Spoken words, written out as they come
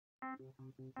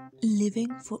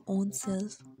Living for own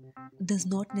self does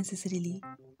not necessarily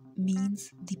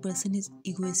means the person is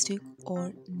egoistic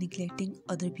or neglecting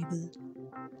other people.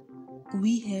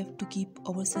 We have to keep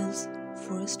ourselves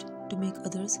first to make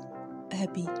others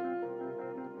happy.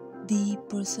 The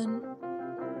person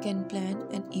can plan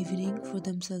an evening for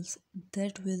themselves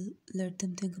that will let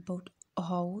them think about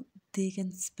how they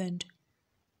can spend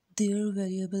their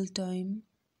valuable time.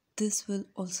 This will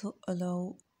also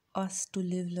allow us to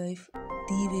live life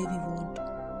the way we want.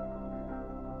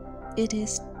 It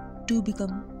is to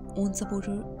become own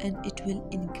supporter and it will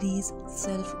increase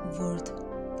self-worth.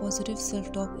 Positive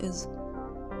self-talk is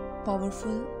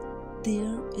powerful.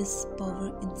 There is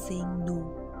power in saying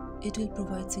no. It will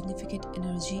provide significant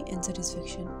energy and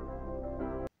satisfaction.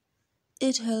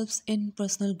 It helps in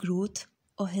personal growth.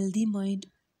 A healthy mind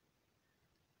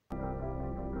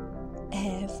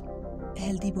have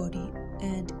healthy body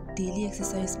and daily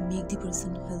exercise make the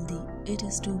person healthy. It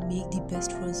is to make the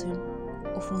best version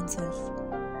of oneself.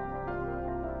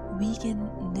 We can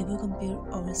never compare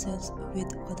ourselves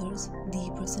with others.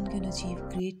 The person can achieve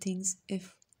great things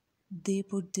if they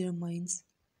put their minds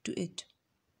to it.